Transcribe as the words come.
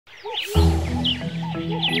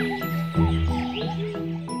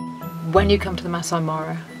When you come to the Masai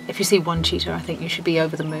Mara, if you see one cheetah, I think you should be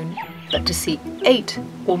over the moon. But to see 8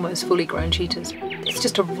 almost fully grown cheetahs, it's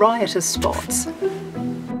just a riot of spots.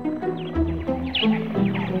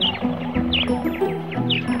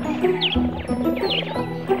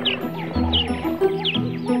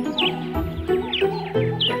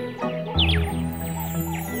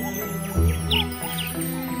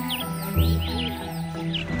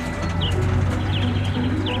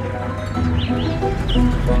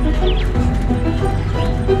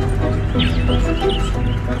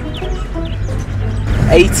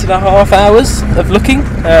 Eight and a half hours of looking.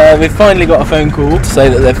 We've finally got a phone call to say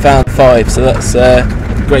that they've found 5, so that's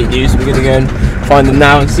great news. We're going to go and find them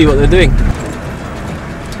now and see what they're doing.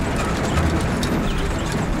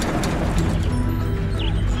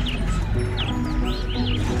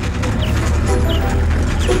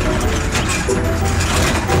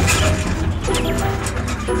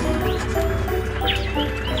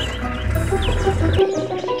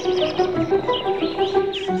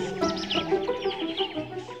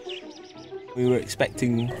 We were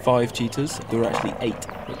expecting 5 cheetahs, there were actually 8,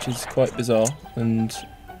 which is quite bizarre and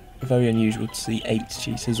very unusual to see 8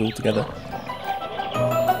 cheetahs all together.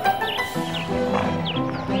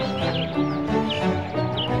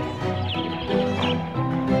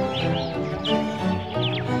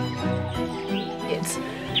 It's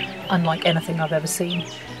unlike anything I've ever seen.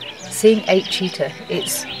 Seeing 8 cheetah,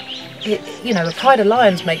 you know, a pride of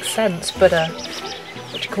lions makes sense, but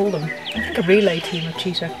what do you call them? I think a relay team of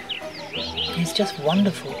cheetah is just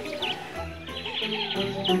wonderful.